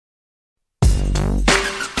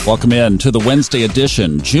Welcome in to the Wednesday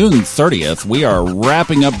edition, June 30th. We are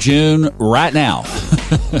wrapping up June right now.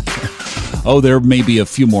 There may be a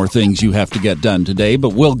few more things you have to get done today,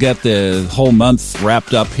 but we'll get the whole month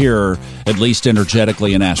wrapped up here, at least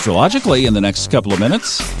energetically and astrologically, in the next couple of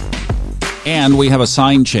minutes. And we have a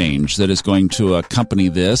sign change that is going to accompany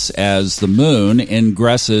this as the moon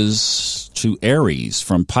ingresses to Aries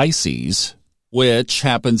from Pisces, which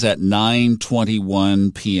happens at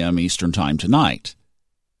 9:21 p.m. Eastern Time tonight,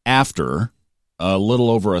 after a little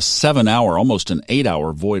over a 7-hour, almost an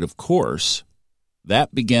 8-hour void of course.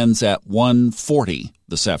 That begins at 1:40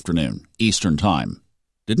 this afternoon, Eastern Time.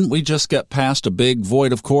 Didn't we just get past a big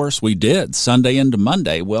void of course? We did, Sunday into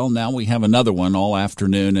Monday. Well, now we have another one all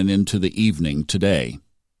afternoon and into the evening today.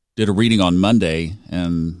 Did a reading on Monday,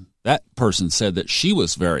 and that person said that she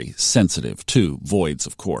was very sensitive to voids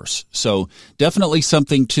of course. So definitely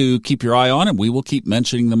something to keep your eye on, and we will keep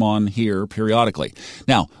mentioning them on here periodically.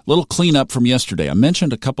 Now, a little cleanup from yesterday. I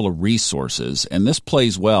mentioned a couple of resources, and this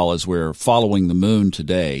plays well as we're following the moon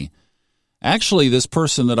today. Actually, this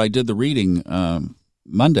person that I did the reading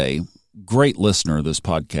Monday, great listener of this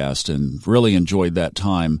podcast and really enjoyed that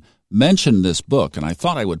time, mentioned this book, and I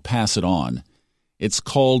thought I would pass it on. It's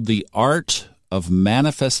called The Art of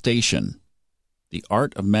Manifestation. The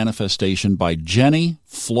Art of Manifestation by Jenny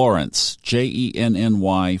Florence, Jenny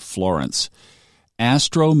Florence.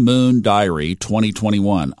 Astro Moon Diary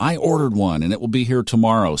 2021. I ordered one, and it will be here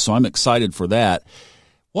tomorrow, so I'm excited for that.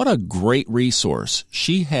 What a great resource.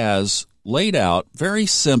 She has laid out very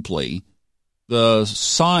simply the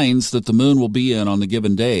signs that the moon will be in on the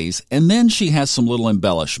given days, and then she has some little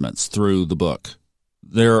embellishments through the book.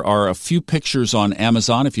 There are a few pictures on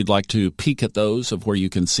Amazon if you'd like to peek at those, of where you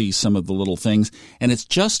can see some of the little things. And it's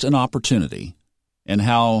just an opportunity. And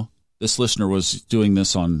how this listener was doing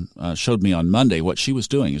this showed me on Monday, what she was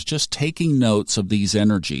doing is just taking notes of these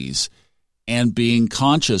energies and being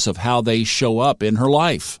conscious of how they show up in her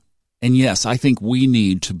life. And yes, I think we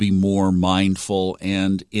need to be more mindful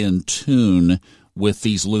and in tune with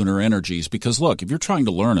these lunar energies. Because look, if you're trying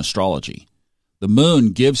to learn astrology, the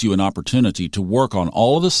moon gives you an opportunity to work on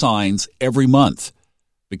all of the signs every month,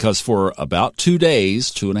 because for about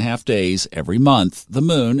 2.5 days every month, the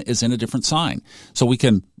moon is in a different sign. So we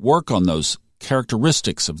can work on those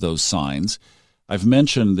characteristics of those signs. I've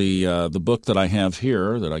mentioned the book that I have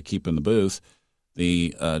here that I keep in the booth,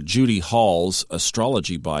 the Judy Hall's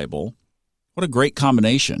Astrology Bible. What a great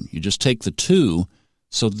combination. You just take the two.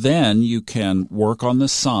 So then you can work on the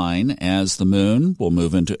sign as the moon will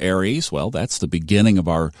move into Aries. Well, that's the beginning of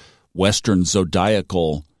our Western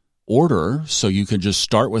zodiacal order. So you can just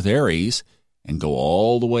start with Aries and go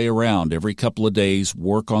all the way around every couple of days,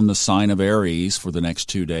 work on the sign of Aries for the next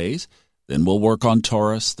 2 days. Then we'll work on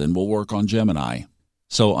Taurus. Then we'll work on Gemini.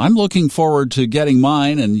 So I'm looking forward to getting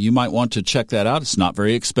mine, and you might want to check that out. It's not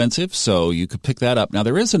very expensive, so you could pick that up. Now,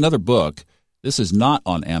 there is another book. This is not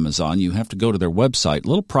on Amazon. You have to go to their website, a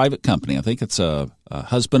little private company. I think it's a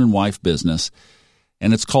husband and wife business,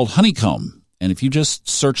 and it's called Honeycomb. And if you just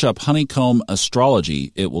search up Honeycomb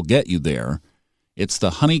Astrology, it will get you there. It's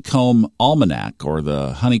the Honeycomb Almanac, or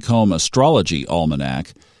the Honeycomb Astrology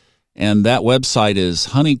Almanac, and that website is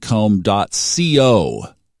honeycomb.co.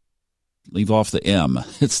 Leave off the M.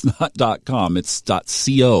 It's not .com, it's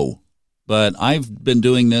 .co. But I've been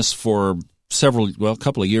doing this for a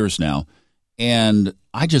couple of years now. And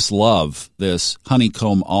I just love this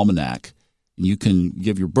Honeycomb Almanac. You can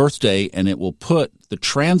give your birthday, and it will put the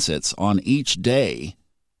transits on each day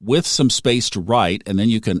with some space to write, and then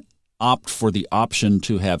you can opt for the option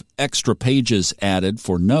to have extra pages added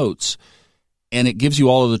for notes, and it gives you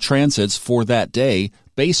all of the transits for that day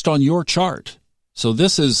based on your chart. So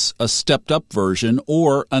this is a stepped-up version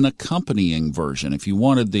or an accompanying version. If you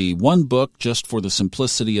wanted the one book just for the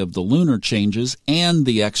simplicity of the lunar changes and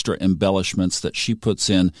the extra embellishments that she puts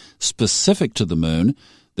in specific to the moon,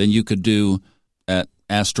 then you could do at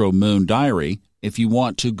Astro Moon Diary. If you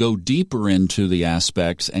want to go deeper into the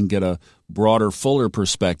aspects and get a broader, fuller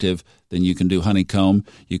perspective, then you can do Honeycomb.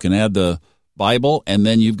 You can add the Bible, and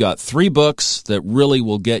then you've got 3 books that really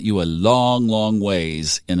will get you a long, long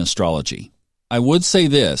ways in astrology. I would say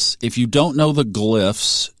this, if you don't know the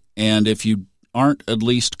glyphs, and if you aren't at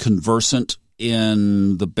least conversant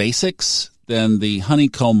in the basics, then the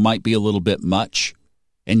Honeycomb might be a little bit much.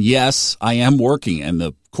 And yes, I am working, and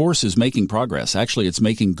the course is making progress. Actually, it's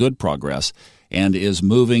making good progress and is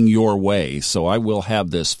moving your way. So I will have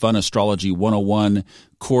this Fun Astrology 101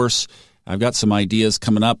 course. I've got some ideas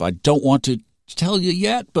coming up. I don't want to tell you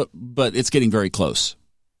yet, but it's getting very close.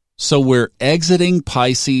 So we're exiting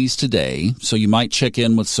Pisces today, so you might check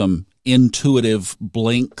in with some intuitive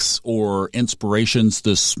blinks or inspirations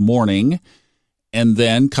this morning, and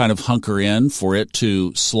then kind of hunker in for it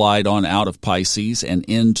to slide on out of Pisces and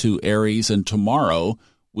into Aries, and tomorrow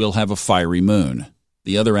we'll have a fiery moon.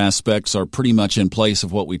 The other aspects are pretty much in place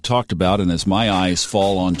of what we talked about, and as my eyes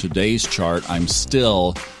fall on today's chart, I'm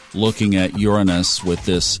still looking at Uranus with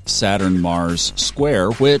this Saturn-Mars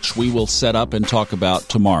square, which we will set up and talk about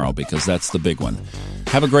tomorrow because that's the big one.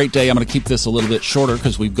 Have a great day. I'm going to keep this a little bit shorter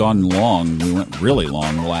because we've gone long. We went really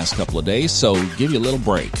long the last couple of days, so give you a little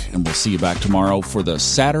break, and we'll see you back tomorrow for the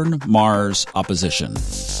Saturn-Mars opposition.